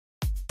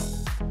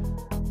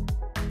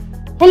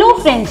Hello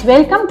friends,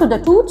 welcome to the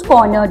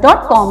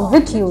toothcorner.com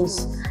videos.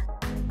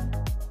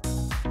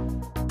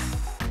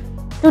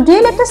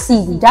 Today let us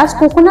see, does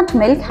coconut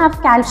milk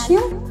have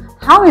calcium?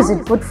 How is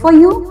it good for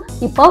you?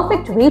 The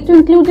perfect way to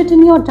include it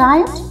in your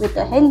diet with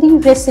a healthy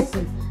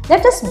recipe.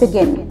 Let us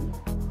begin.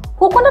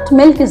 Coconut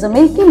milk is a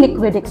milky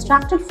liquid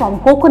extracted from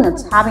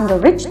coconuts having a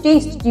rich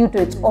taste due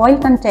to its oil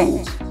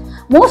content,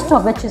 most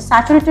of which is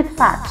saturated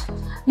fat.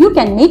 You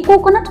can make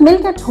coconut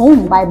milk at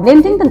home by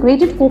blending the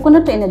grated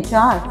coconut in a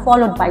jar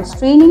followed by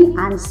straining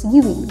and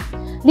sieving,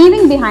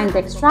 leaving behind the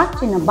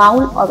extract in a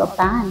bowl or a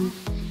pan.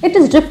 It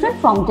is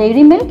different from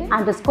dairy milk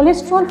and is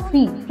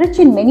cholesterol-free, rich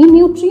in many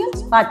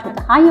nutrients but with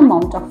a high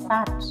amount of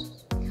fat.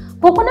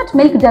 Coconut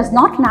milk does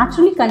not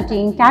naturally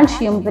contain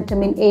calcium,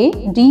 vitamin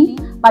A, D,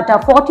 but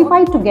are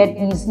fortified to get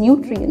these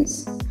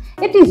nutrients.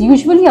 It is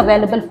usually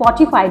available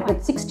fortified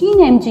with 16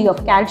 mg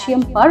of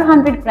calcium per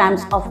 100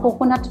 grams of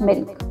coconut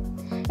milk.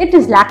 It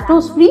is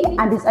lactose-free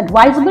and is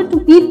advisable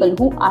to people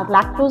who are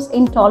lactose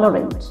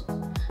intolerant.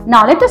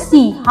 Now let us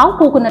see how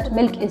coconut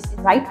milk is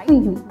right for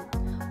you.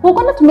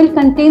 Coconut milk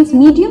contains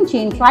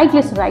medium-chain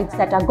triglycerides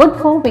that are good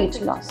for weight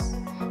loss.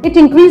 It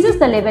increases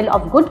the level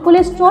of good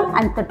cholesterol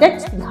and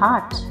protects the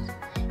heart.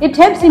 It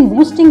helps in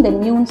boosting the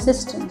immune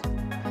system.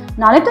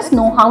 Now let us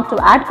know how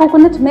to add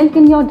coconut milk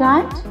in your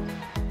diet.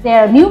 There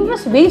are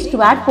numerous ways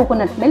to add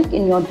coconut milk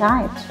in your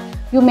diet.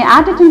 You may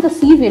add it in the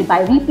cereal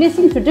by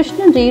replacing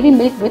traditional dairy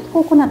milk with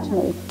coconut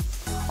milk.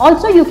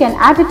 Also, you can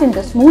add it in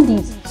the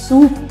smoothies,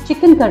 soup,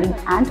 chicken curry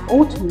and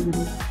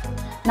oatmeal.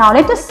 Now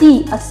let us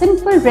see a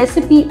simple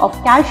recipe of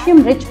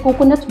calcium-rich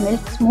coconut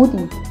milk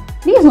smoothie.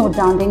 Please note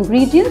down the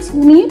ingredients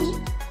you need.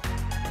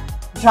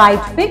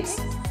 Dried figs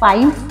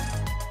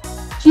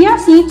 5, chia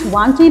seeds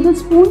 1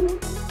 tablespoon,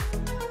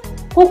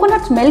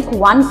 coconut milk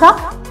 1 cup,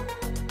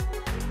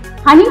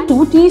 honey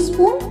 2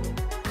 teaspoons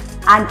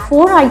and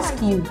 4 ice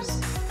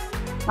cubes.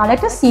 Now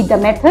let us see the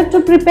method to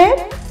prepare.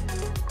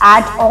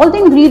 Add all the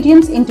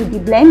ingredients into the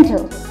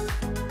blender.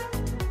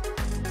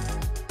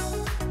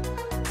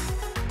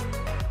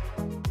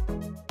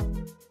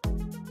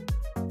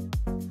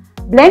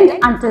 Blend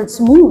until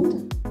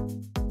smooth.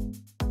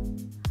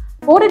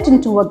 Pour it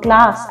into a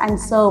glass and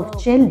serve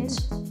chilled.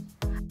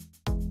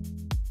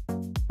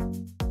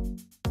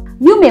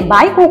 You may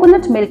buy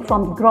coconut milk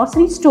from the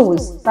grocery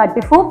stores, but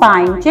before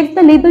buying, check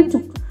the label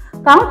to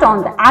count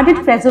on the added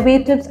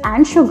preservatives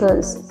and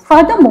sugars.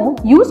 Furthermore,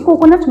 use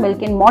coconut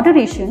milk in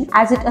moderation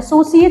as it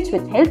associates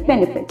with health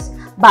benefits,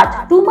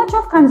 but too much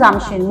of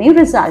consumption may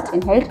result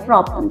in health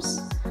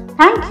problems.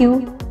 Thank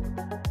you.